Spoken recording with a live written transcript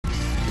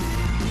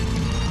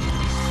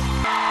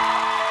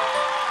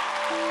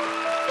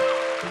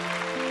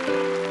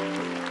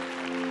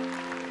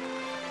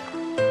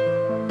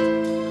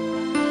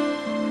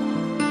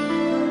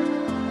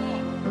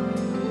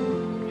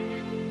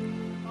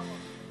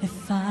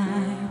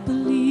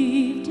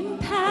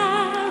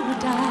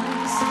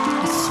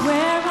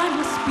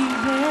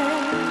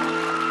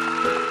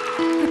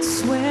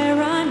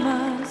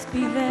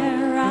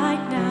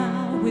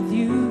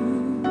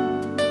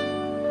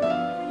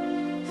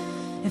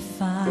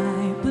If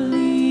I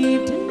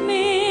believed in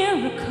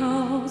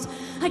miracles,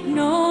 I'd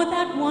know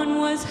that one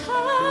was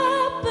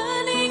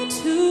happening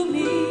to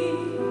me.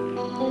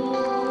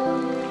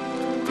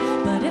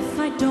 But if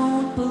I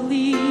don't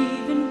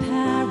believe in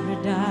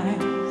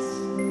paradise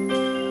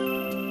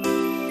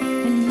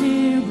and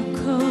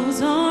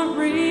miracles aren't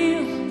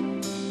real,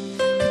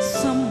 could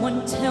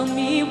someone tell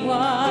me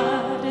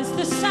what is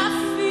this I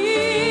feel?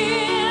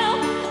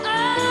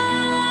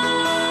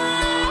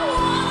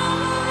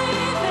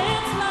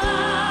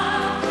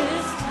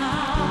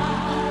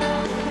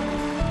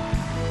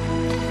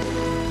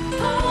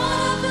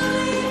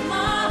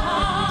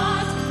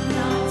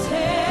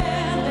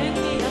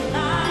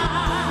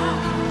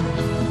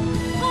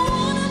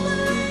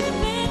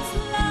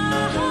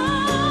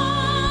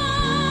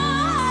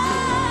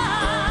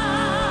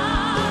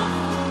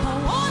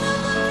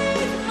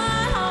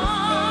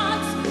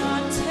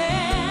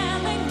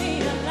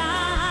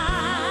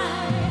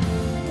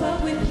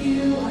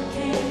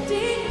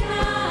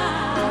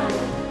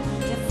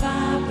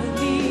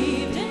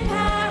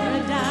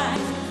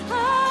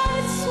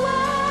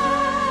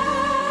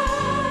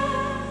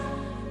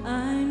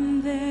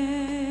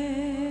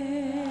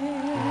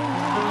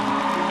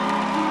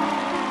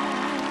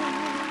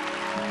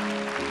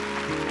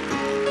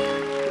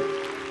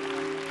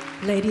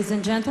 Ladies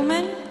and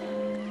gentlemen,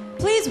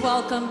 please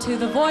welcome to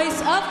the voice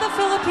of the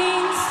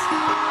Philippines,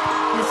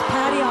 Miss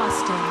Patti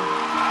Austin.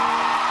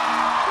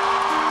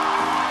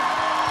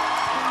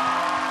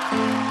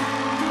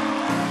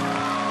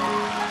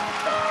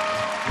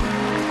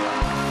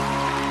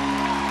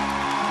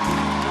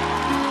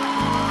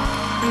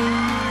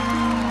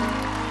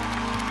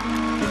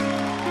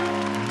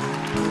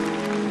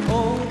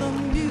 Oh, the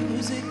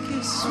music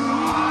is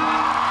sweet,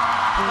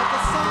 but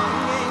the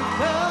song ain't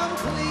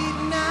complete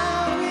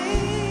now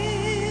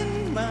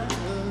in my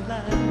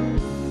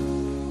life.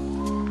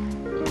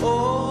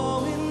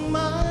 Oh, in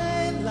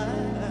my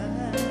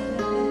life,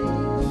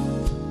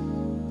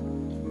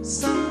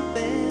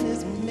 something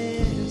is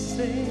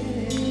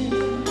missing.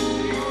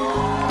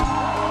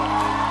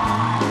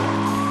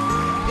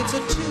 It's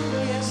a two,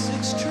 yes,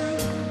 it's true.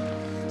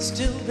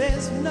 Still,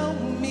 there's no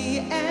me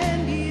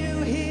and you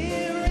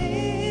here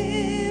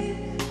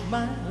in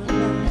my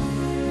life.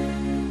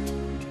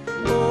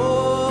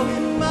 Oh,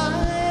 in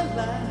my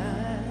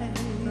life,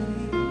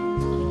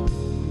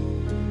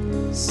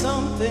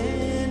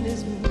 something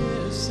is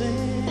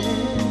missing.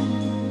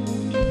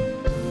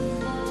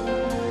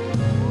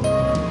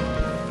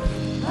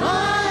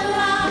 My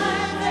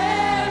life,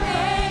 there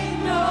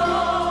ain't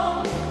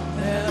no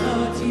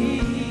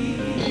melody.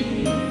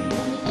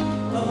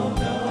 Oh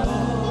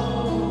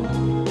no,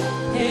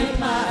 in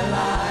my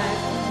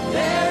life,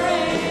 there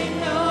ain't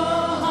no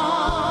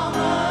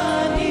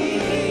harmony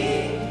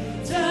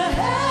to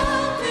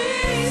help me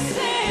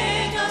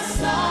sing a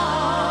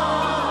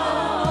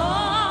song.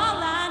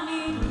 All I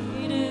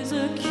need is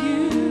a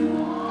cue.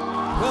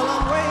 Well,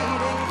 I'm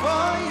waiting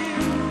for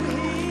you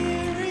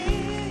here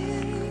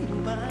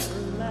in my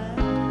life.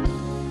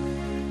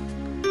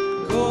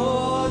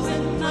 'Cause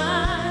in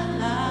my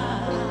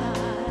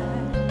life,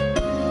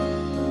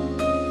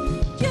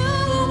 You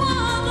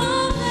are the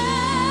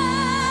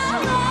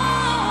melody.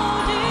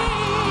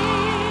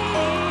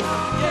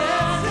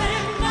 yes,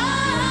 in my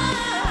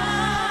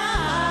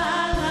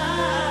life,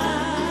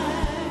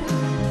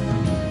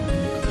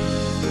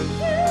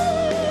 You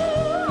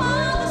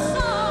are the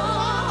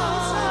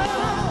song,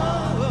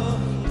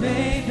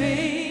 baby,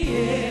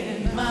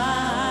 in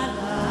my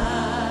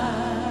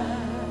life.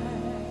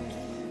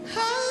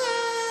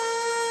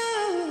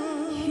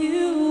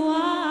 You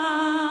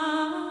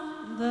are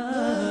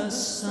the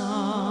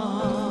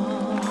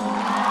song.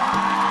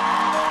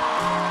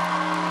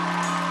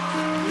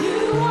 You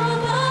are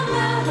the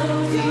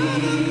melody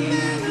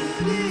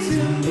to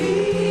me,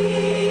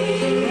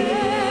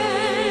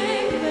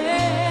 baby.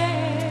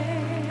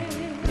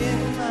 In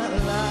my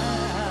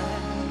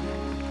life,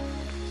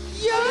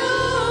 You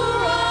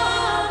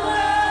are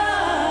the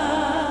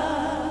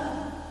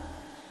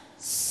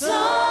song.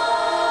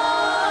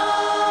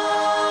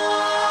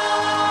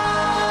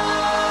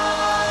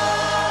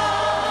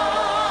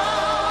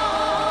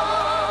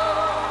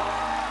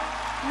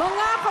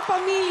 Mga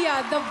kapamilya,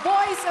 the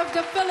voice of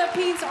the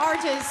Philippines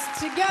artist,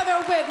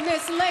 together with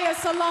Miss Lea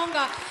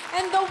Salonga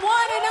and the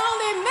one and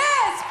only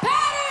Miss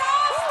Patti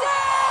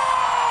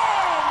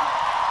Austin!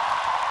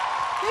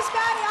 Miss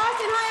Patti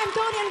Austin, hi, I'm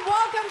Tony, and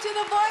welcome to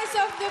the voice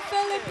of the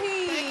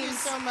Philippines. thank you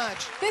so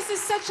much. This is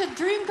such a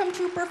dream come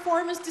true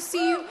performance to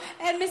see you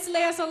and Miss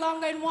Lea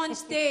Salonga in one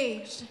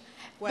stage.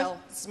 Well,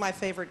 this is my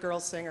favorite girl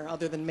singer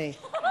other than me.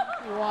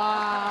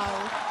 Wow.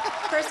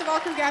 First of all,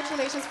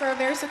 congratulations for a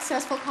very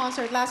successful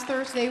concert last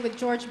Thursday with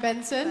George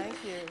Benson. Thank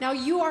you. Now,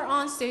 you are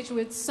on stage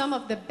with some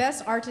of the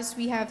best artists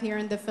we have here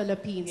in the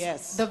Philippines.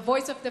 Yes. The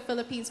voice of the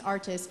Philippines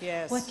artist.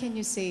 Yes. What can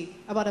you say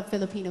about a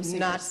Filipino singer?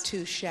 Not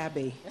too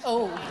shabby.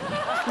 Oh,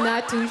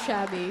 not too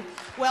shabby.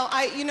 Well,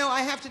 I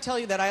have to tell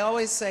you that I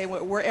always say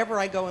wherever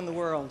I go in the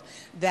world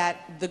that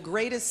the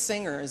greatest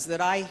singers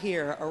that I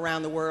hear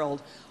around the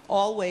world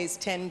always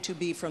tend to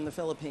be from the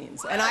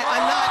Philippines. And I'm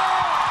not,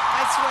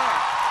 I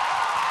swear.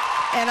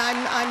 And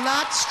I'm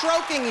not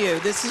stroking you.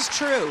 This is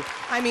true.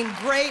 I mean,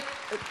 great,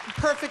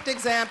 perfect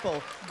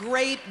example.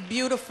 Great,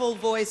 beautiful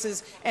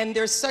voices. And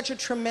there's such a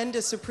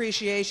tremendous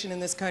appreciation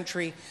in this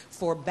country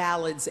for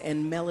ballads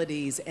and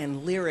melodies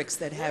and lyrics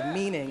that have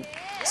meaning.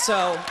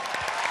 So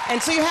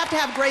you have to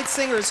have great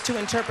singers to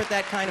interpret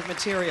that kind of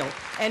material.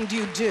 And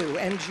you do,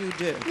 and you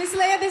do. Miss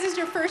Lea, this is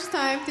your first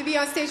time to be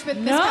on stage with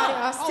Miss Patti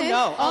Austin. Oh,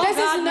 no. Oh, this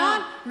God, is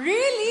not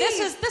really.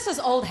 This is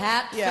old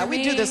hat. Yeah, for we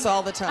me. do this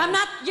all the time. I'm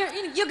not.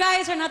 You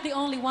guys are not the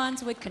only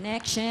ones with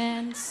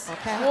connections.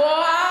 Okay.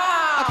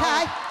 Wow.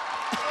 Okay.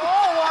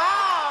 Oh,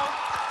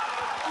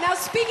 wow. Now,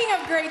 speaking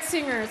of great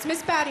singers,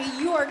 Miss Patti,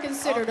 you are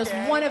considered as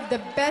one of the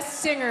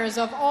best singers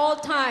of all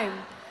time.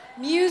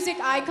 Music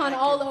icon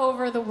all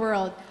over the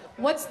world.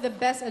 What's the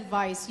best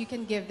advice you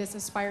can give this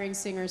aspiring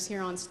singers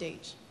here on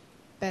stage?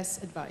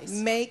 Best advice.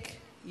 Make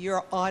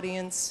your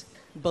audience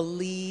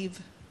believe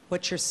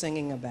what you're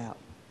singing about.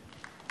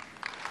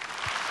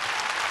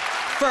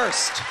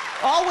 First,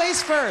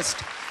 always first.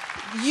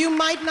 You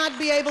might not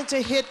be able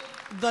to hit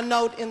the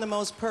note in the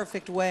most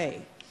perfect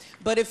way,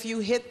 but if you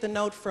hit the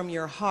note from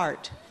your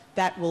heart,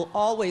 that will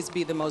always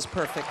be the most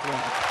perfect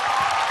way.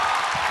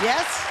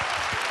 Yes?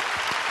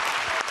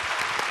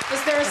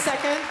 Is there a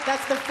second?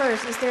 That's the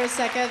first. Is there a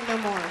second? No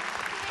more.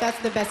 That's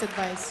the best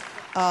advice.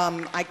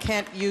 I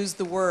can't use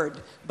the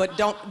word, but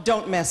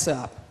don't mess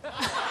up.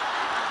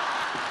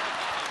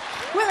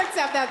 We'll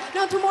accept that.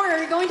 Now, tomorrow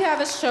we're going to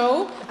have a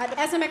show at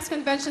SMX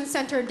Convention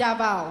Center,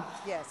 Davao.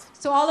 Yes.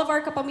 So all of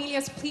our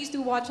kapamillas, please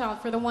do watch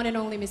out for the one and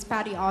only Miss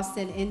Patti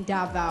Austin in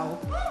Davao.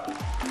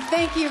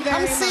 Thank you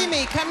very much. Come see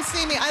me. Come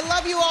see me. I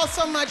love you all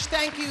so much.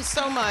 Thank you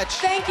so much.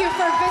 Thank you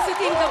for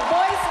visiting the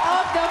Voice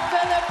of the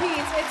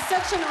Philippines. It's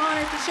such an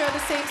honor to share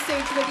the same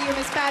stage with you,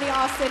 Miss Patti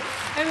Austin.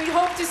 And we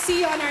hope to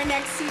see you on our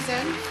next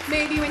season.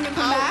 Maybe when you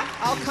come back.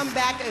 I'll come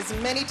back as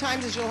many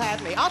times as you'll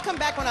have me. I'll come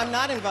back when I'm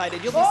not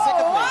invited. You'll be sick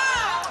of me.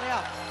 Wow.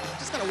 Yeah. I'm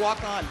just gonna walk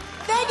on.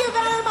 Thank you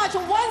very much.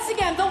 Once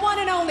again, the one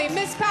and only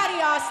Miss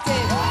Patti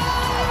Austin.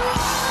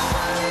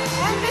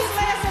 And Miss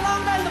Lea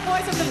Salonga, the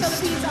Voice of the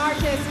Philippines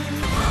artist.